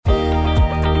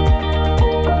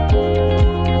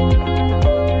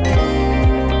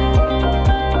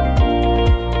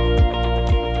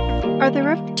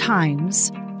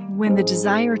times when the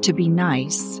desire to be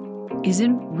nice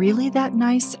isn't really that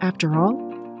nice after all?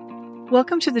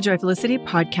 Welcome to the Joyfulicity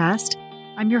podcast.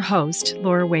 I'm your host,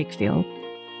 Laura Wakefield.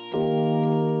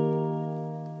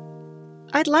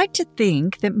 I'd like to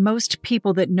think that most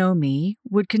people that know me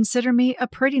would consider me a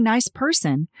pretty nice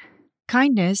person.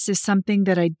 Kindness is something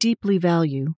that I deeply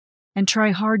value and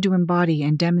try hard to embody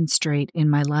and demonstrate in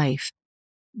my life.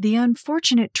 The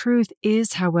unfortunate truth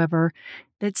is, however,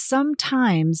 that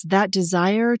sometimes that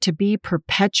desire to be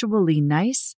perpetually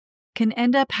nice can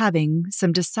end up having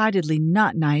some decidedly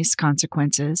not nice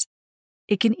consequences.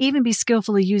 It can even be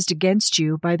skillfully used against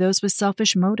you by those with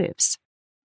selfish motives.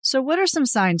 So what are some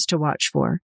signs to watch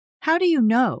for? How do you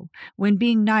know when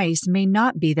being nice may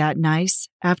not be that nice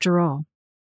after all?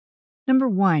 Number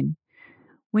 1,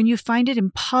 when you find it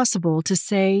impossible to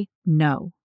say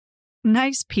no.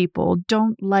 Nice people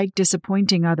don't like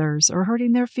disappointing others or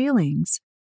hurting their feelings.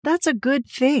 That's a good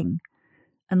thing,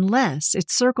 unless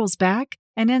it circles back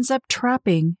and ends up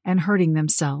trapping and hurting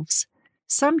themselves.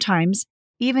 Sometimes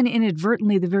even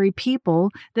inadvertently the very people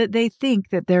that they think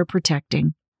that they're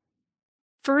protecting.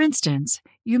 For instance,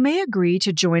 you may agree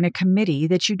to join a committee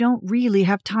that you don't really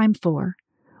have time for,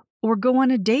 or go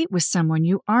on a date with someone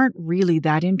you aren't really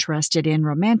that interested in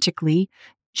romantically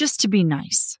just to be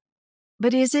nice.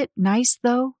 But is it nice,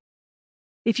 though?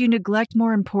 If you neglect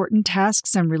more important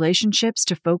tasks and relationships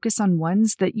to focus on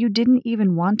ones that you didn't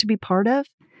even want to be part of,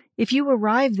 if you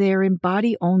arrive there in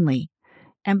body only,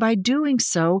 and by doing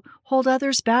so, hold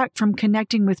others back from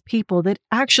connecting with people that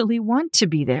actually want to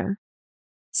be there.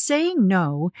 Saying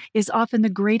no is often the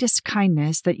greatest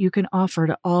kindness that you can offer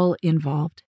to all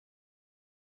involved.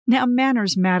 Now,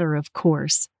 manners matter, of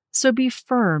course, so be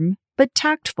firm but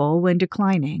tactful when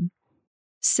declining.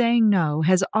 Saying no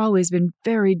has always been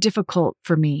very difficult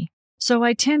for me, so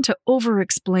I tend to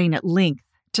over-explain at length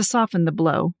to soften the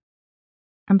blow.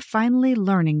 I'm finally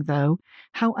learning, though,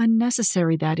 how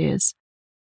unnecessary that is.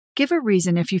 Give a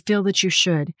reason if you feel that you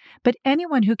should, but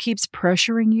anyone who keeps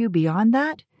pressuring you beyond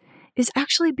that is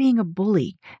actually being a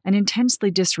bully and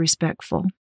intensely disrespectful.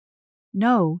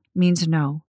 No means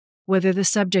no, whether the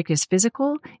subject is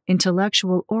physical,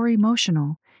 intellectual, or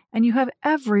emotional, and you have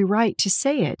every right to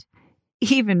say it,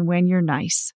 even when you're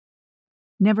nice.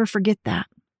 Never forget that.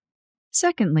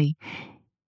 Secondly,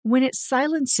 when it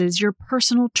silences your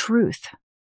personal truth.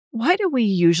 Why do we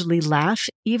usually laugh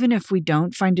even if we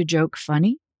don't find a joke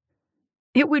funny?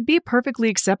 It would be perfectly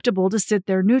acceptable to sit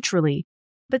there neutrally,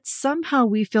 but somehow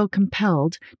we feel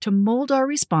compelled to mold our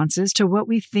responses to what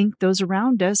we think those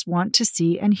around us want to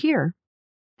see and hear.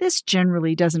 This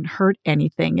generally doesn't hurt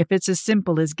anything if it's as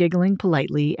simple as giggling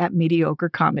politely at mediocre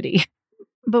comedy.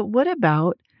 But what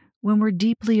about when we're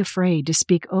deeply afraid to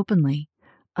speak openly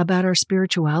about our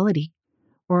spirituality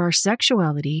or our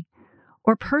sexuality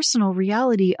or personal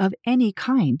reality of any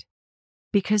kind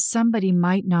because somebody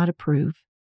might not approve?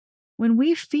 When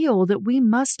we feel that we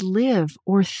must live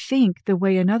or think the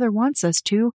way another wants us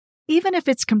to, even if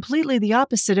it's completely the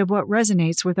opposite of what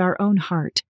resonates with our own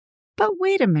heart. But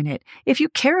wait a minute, if you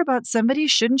care about somebody,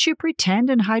 shouldn't you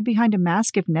pretend and hide behind a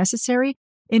mask if necessary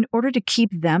in order to keep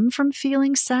them from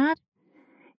feeling sad?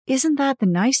 Isn't that the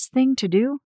nice thing to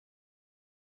do?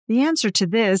 The answer to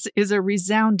this is a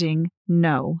resounding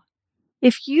no.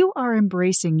 If you are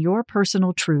embracing your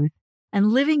personal truth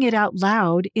and living it out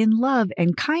loud in love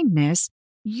and kindness,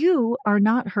 you are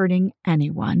not hurting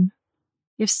anyone.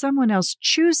 If someone else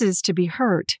chooses to be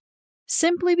hurt,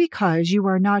 simply because you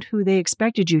are not who they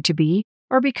expected you to be,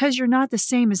 or because you're not the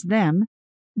same as them,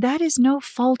 that is no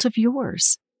fault of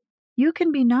yours. You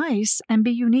can be nice and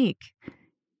be unique.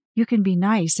 You can be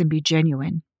nice and be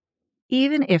genuine.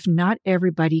 Even if not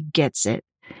everybody gets it,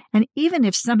 and even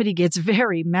if somebody gets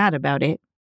very mad about it,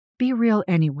 be real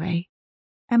anyway.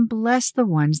 And bless the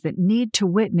ones that need to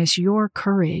witness your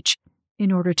courage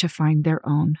in order to find their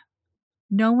own.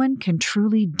 No one can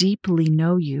truly deeply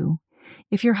know you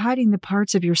if you're hiding the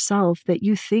parts of yourself that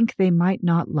you think they might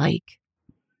not like.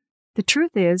 The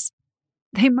truth is,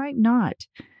 they might not,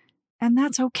 and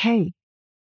that's okay.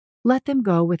 Let them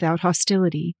go without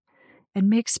hostility and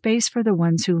make space for the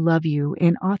ones who love you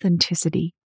in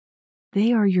authenticity.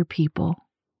 They are your people.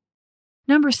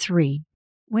 Number 3,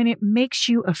 when it makes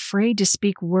you afraid to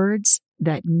speak words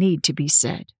that need to be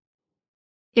said.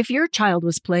 If your child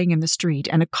was playing in the street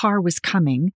and a car was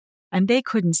coming and they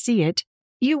couldn't see it,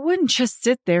 you wouldn't just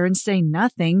sit there and say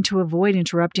nothing to avoid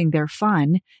interrupting their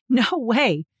fun. No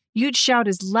way. You'd shout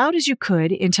as loud as you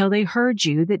could until they heard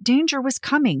you that danger was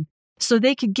coming so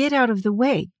they could get out of the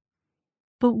way.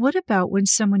 But what about when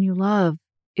someone you love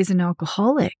is an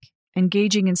alcoholic,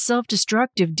 engaging in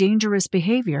self-destructive, dangerous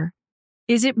behavior?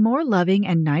 Is it more loving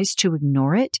and nice to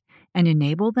ignore it and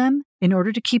enable them in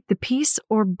order to keep the peace,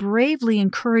 or bravely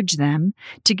encourage them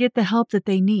to get the help that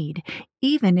they need,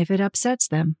 even if it upsets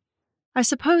them? I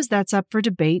suppose that's up for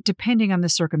debate depending on the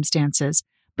circumstances,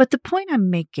 but the point I'm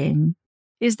making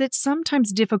is that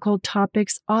sometimes difficult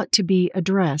topics ought to be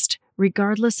addressed,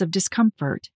 regardless of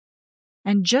discomfort.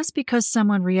 And just because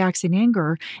someone reacts in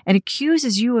anger and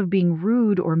accuses you of being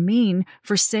rude or mean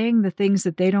for saying the things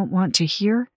that they don't want to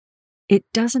hear, it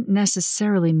doesn't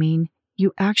necessarily mean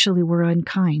you actually were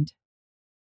unkind.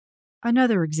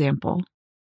 Another example.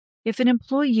 If an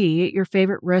employee at your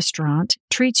favorite restaurant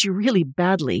treats you really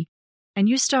badly and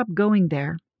you stop going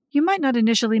there, you might not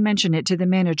initially mention it to the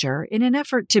manager in an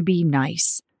effort to be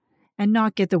nice and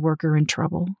not get the worker in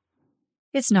trouble.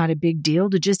 It's not a big deal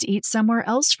to just eat somewhere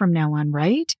else from now on,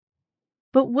 right?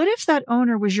 But what if that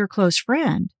owner was your close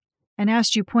friend and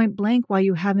asked you point blank why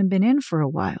you haven't been in for a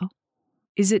while?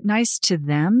 Is it nice to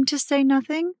them to say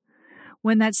nothing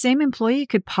when that same employee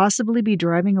could possibly be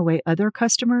driving away other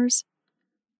customers?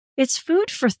 It's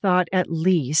food for thought, at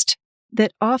least,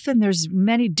 that often there's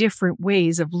many different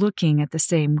ways of looking at the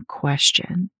same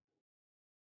question.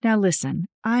 Now listen,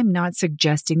 I'm not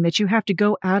suggesting that you have to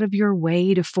go out of your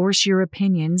way to force your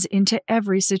opinions into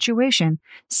every situation.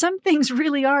 Some things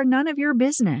really are none of your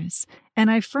business, and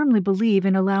I firmly believe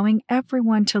in allowing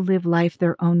everyone to live life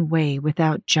their own way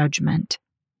without judgment.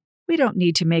 We don't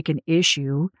need to make an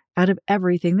issue out of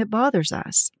everything that bothers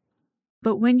us.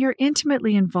 But when you're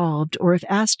intimately involved, or if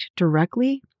asked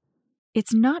directly,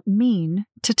 it's not mean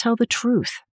to tell the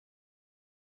truth.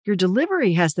 Your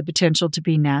delivery has the potential to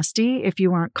be nasty if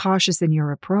you aren't cautious in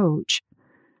your approach,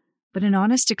 but an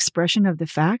honest expression of the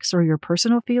facts or your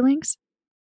personal feelings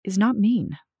is not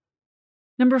mean.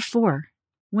 Number 4,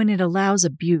 when it allows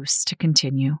abuse to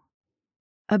continue.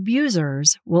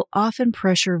 Abusers will often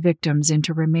pressure victims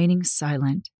into remaining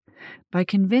silent by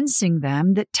convincing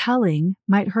them that telling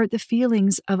might hurt the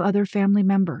feelings of other family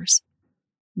members.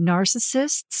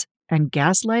 Narcissists and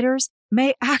gaslighters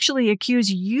may actually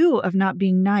accuse you of not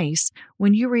being nice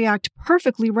when you react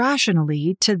perfectly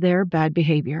rationally to their bad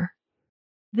behavior.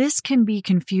 This can be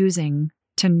confusing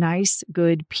to nice,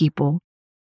 good people,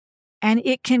 and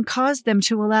it can cause them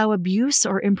to allow abuse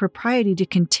or impropriety to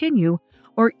continue,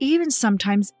 or even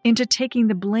sometimes into taking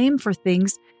the blame for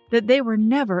things that they were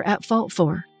never at fault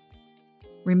for.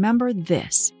 Remember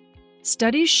this: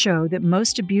 studies show that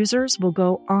most abusers will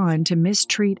go on to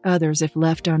mistreat others if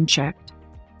left unchecked.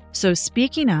 So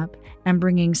speaking up and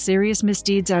bringing serious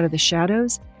misdeeds out of the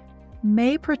shadows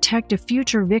may protect a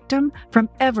future victim from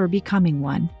ever becoming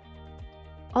one.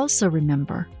 Also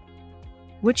remember,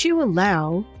 what you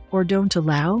allow or don't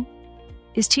allow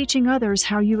is teaching others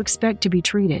how you expect to be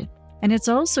treated, and it's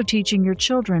also teaching your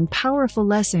children powerful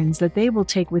lessons that they will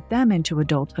take with them into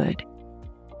adulthood.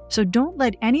 So don't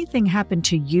let anything happen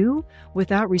to you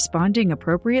without responding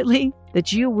appropriately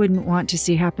that you wouldn't want to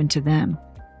see happen to them.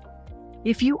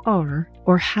 If you are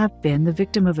or have been the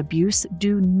victim of abuse,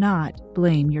 do not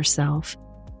blame yourself.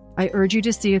 I urge you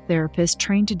to see a therapist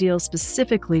trained to deal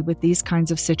specifically with these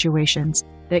kinds of situations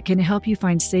that can help you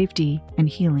find safety and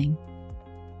healing.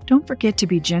 Don't forget to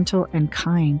be gentle and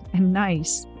kind and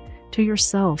nice to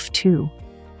yourself, too.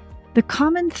 The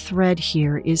common thread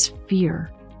here is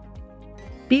fear.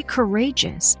 Be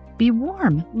courageous, be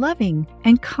warm, loving,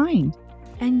 and kind.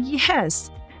 And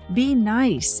yes, be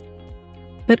nice.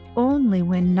 But only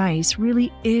when nice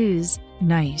really is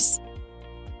nice.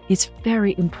 It's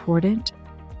very important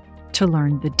to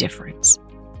learn the difference.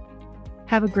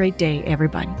 Have a great day,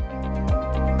 everybody.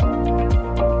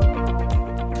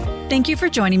 Thank you for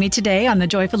joining me today on the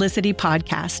Joyfulicity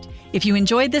podcast. If you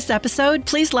enjoyed this episode,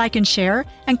 please like and share,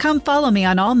 and come follow me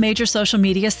on all major social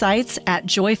media sites at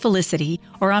Joyfulicity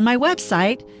or on my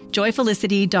website,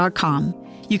 joyfulicity.com.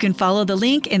 You can follow the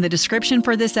link in the description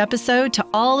for this episode to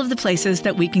all of the places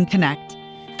that we can connect.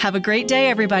 Have a great day,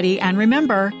 everybody, and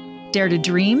remember, dare to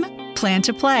dream, plan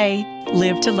to play,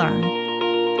 live to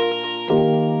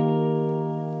learn.